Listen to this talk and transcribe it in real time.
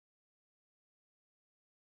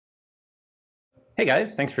Hey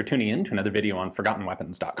guys, thanks for tuning in to another video on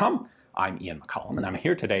ForgottenWeapons.com. I'm Ian McCollum, and I'm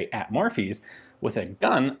here today at Morphy's with a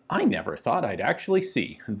gun I never thought I'd actually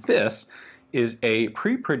see. This is a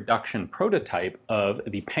pre-production prototype of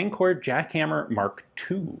the Pancor Jackhammer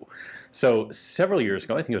Mk3. So several years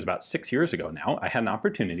ago, I think it was about 6 years ago now, I had an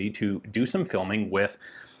opportunity to do some filming with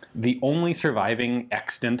the only surviving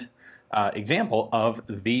extant example of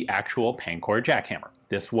the actual Pancor Jackhammer.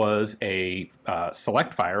 This was a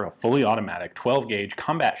select-fire, a fully automatic 12-gauge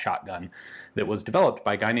combat shotgun that was developed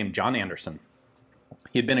by a guy named John Anderson.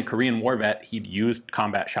 He had been a Korean War vet, he'd used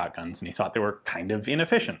combat shotguns, and he thought they were kind of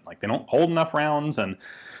inefficient. Like, they don't hold enough rounds, and,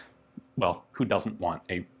 well, who doesn't want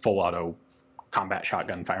a full-auto combat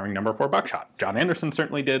shotgun firing number 4 buckshot? John Anderson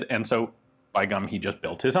certainly did, and so, by gum, he just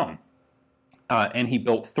built his own. And he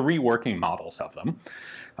built 3 working models of them.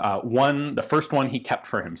 The first one he kept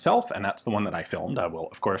for himself, and that's the one that I filmed. I will,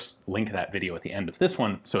 of course, link that video at the end of this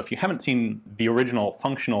one. So if you haven't seen the original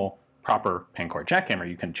functional, proper Pancor Jackhammer,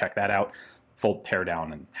 you can check that out, full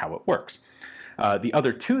teardown and how it works. The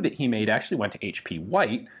other 2 that he made actually went to HP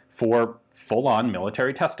White for full-on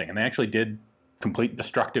military testing, and they actually did complete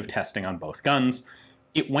destructive testing on both guns.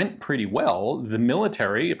 It went pretty well. The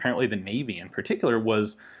military, apparently the Navy in particular,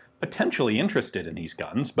 was potentially interested in these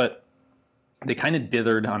guns, but they kind of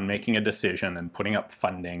dithered on making a decision and putting up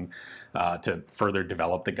funding to further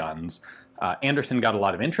develop the guns. Anderson got a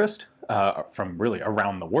lot of interest from really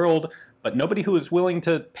around the world, but nobody who was willing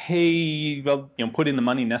to pay, well, put in the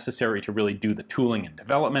money necessary to really do the tooling and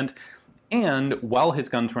development. And while his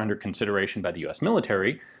guns were under consideration by the US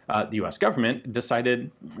military, the US government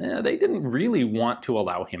decided they didn't really want to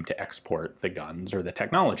allow him to export the guns or the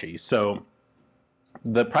technology. So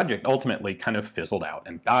the project ultimately kind of fizzled out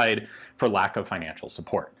and died for lack of financial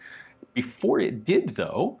support. Before it did,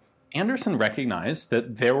 though, Anderson recognized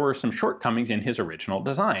that there were some shortcomings in his original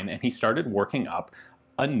design, and he started working up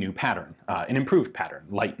a new pattern, an improved pattern.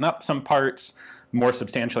 Lighten up some parts, more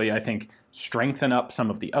substantially, I think, strengthen up some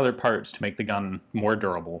of the other parts to make the gun more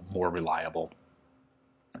durable, more reliable.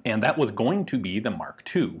 And that was going to be the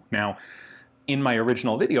Mk3. Now, in my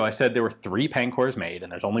original video, I said there were 3 Pancors made,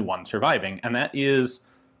 and there's only 1 surviving, and that is,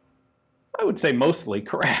 I would say, mostly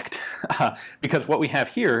correct. Because what we have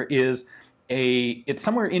here is it's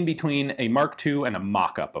somewhere in between a Mk2 and a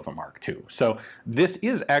mock-up of a Mk2. So this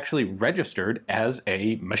is actually registered as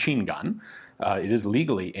a machine gun. It is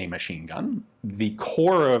legally a machine gun. The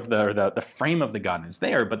core of the frame of the gun is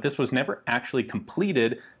there, but this was never actually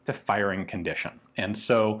completed to firing condition. And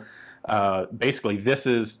so basically, this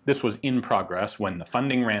was in progress when the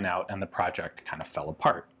funding ran out and the project kind of fell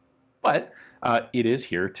apart. But it is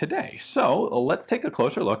here today. So let's take a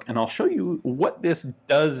closer look, and I'll show you what this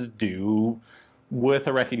does do with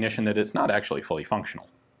a recognition that it's not actually fully functional.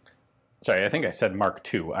 Sorry, I think I said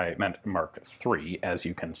Mk2. I meant Mk3, as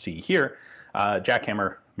you can see here.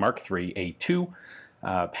 Jackhammer Mk3 A2,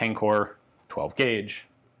 Pancor 12 gauge.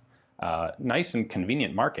 Nice and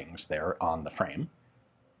convenient markings there on the frame.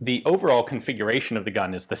 The overall configuration of the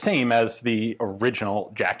gun is the same as the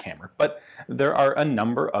original Jackhammer, but there are a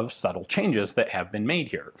number of subtle changes that have been made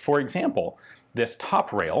here. For example, this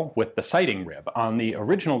top rail with the sighting rib on the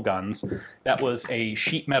original guns, that was a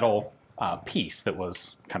sheet metal piece that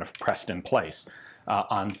was kind of pressed in place.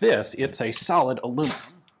 On this, it's a solid aluminum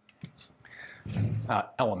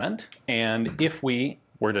element, and if we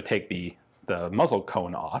were to take the muzzle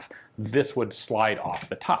cone off, this would slide off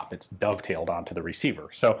the top. It's dovetailed onto the receiver.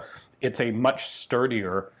 So it's a much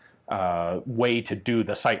sturdier way to do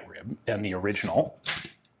the sight rib than the original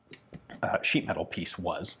sheet metal piece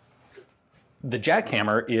was. The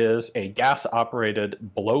Jackhammer is a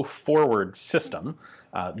gas-operated blow-forward system.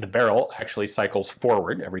 The barrel actually cycles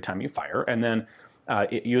forward every time you fire, and then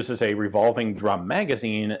it uses a revolving drum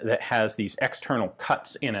magazine that has these external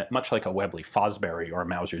cuts in it, much like a Webley Fosbury or a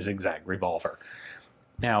Mauser zigzag revolver.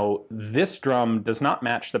 Now, this drum does not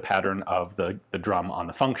match the pattern of the drum on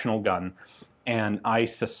the functional gun, and I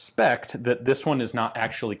suspect that this one is not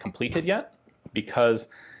actually completed yet, because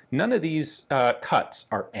none of these cuts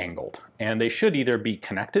are angled, and they should either be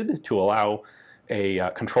connected to allow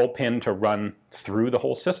a control pin to run through the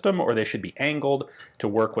whole system, or they should be angled to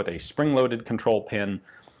work with a spring-loaded control pin,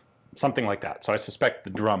 something like that. So I suspect the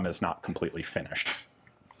drum is not completely finished.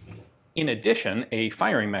 In addition, a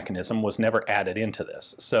firing mechanism was never added into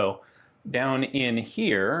this. So down in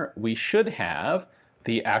here, we should have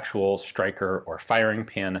the actual striker or firing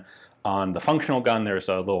pin. On the functional gun, there's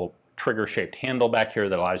a little trigger-shaped handle back here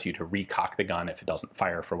that allows you to recock the gun if it doesn't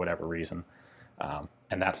fire for whatever reason.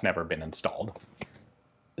 And that's never been installed.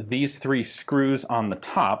 These 3 screws on the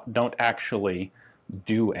top don't actually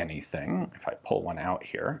do anything. If I pull one out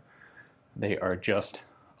here, They are just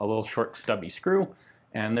a little short stubby screw,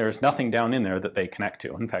 and there's nothing down in there that they connect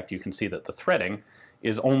to. In fact, you can see that the threading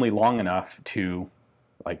is only long enough to,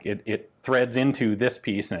 like, it threads into this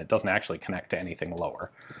piece and it doesn't actually connect to anything lower.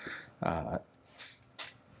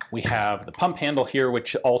 We have the pump handle here,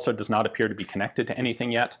 which also does not appear to be connected to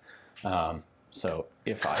anything yet. So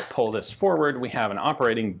if I pull this forward, we have an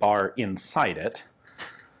operating bar inside it.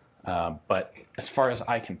 But as far as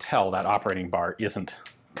I can tell, that operating bar isn't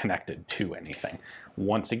connected to anything.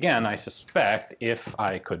 Once again, I suspect if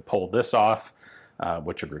I could pull this off,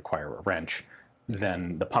 which would require a wrench,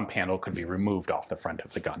 then the pump handle could be removed off the front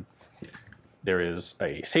of the gun. There is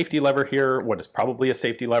a safety lever here, what is probably a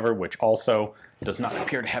safety lever, which also does not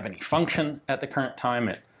appear to have any function at the current time.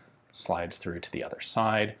 It slides through to the other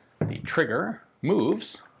side. The trigger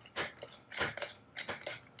moves.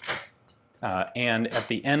 And at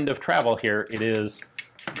the end of travel here, it is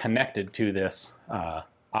connected to this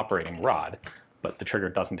operating rod, but the trigger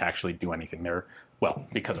doesn't actually do anything there. Well,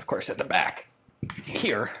 because of course at the back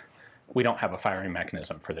here, we don't have a firing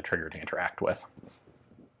mechanism for the trigger to interact with.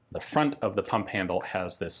 The front of the pump handle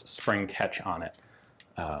has this spring catch on it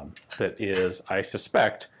that is, I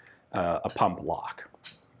suspect, a pump lock.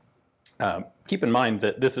 Keep in mind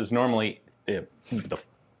that this is normally, the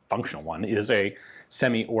functional one is a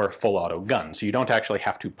semi or full auto gun, so you don't actually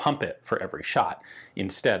have to pump it for every shot.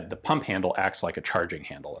 Instead, the pump handle acts like a charging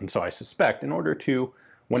handle, and so I suspect in order to,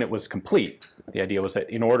 when it was complete, the idea was that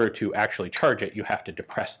in order to actually charge it, you have to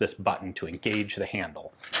depress this button to engage the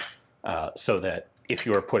handle, so that if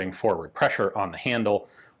you are putting forward pressure on the handle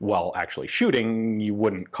while actually shooting, you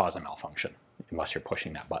wouldn't cause a malfunction unless you're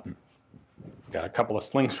pushing that button. Got a couple of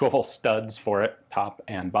sling swivel studs for it, top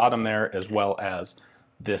and bottom there, as well as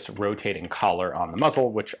this rotating collar on the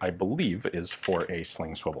muzzle, which I believe is for a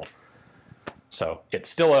sling swivel. So it's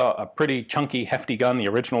still a pretty chunky, hefty gun. The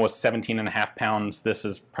original was 17.5 pounds. This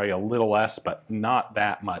is probably a little less, but not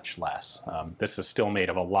that much less. This is still made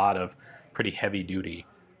of a lot of pretty heavy-duty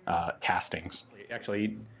castings.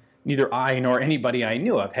 Actually, neither I nor anybody I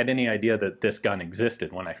knew of had any idea that this gun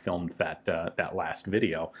existed when I filmed that last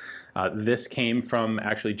video. This came from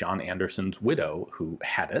actually John Anderson's widow, who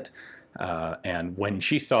had it. And when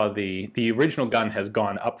she saw the original gun has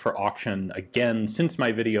gone up for auction again since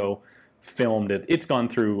my video filmed it. It's gone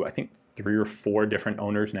through, I think, 3 or 4 different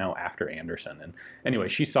owners now after Anderson. And anyway,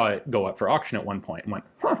 she saw it go up for auction at one point and went,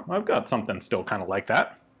 huh, I've got something still kind of like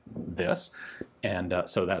that. This. And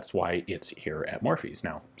so that's why it's here at Morphy's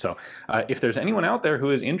now. So if there's anyone out there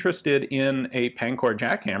who is interested in a Pancor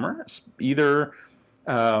jackhammer, either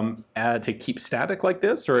to keep static like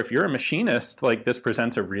this, or if you're a machinist, like, this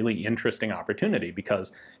presents a really interesting opportunity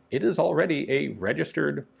because it is already a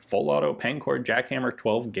registered full auto Pancor Jackhammer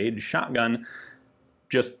 12 gauge shotgun,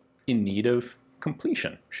 just in need of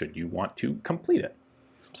completion should you want to complete it.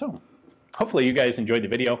 So hopefully you guys enjoyed the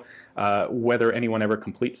video. Whether anyone ever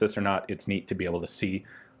completes this or not, it's neat to be able to see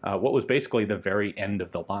what was basically the very end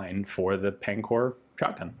of the line for the Pancor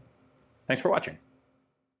shotgun. Thanks for watching.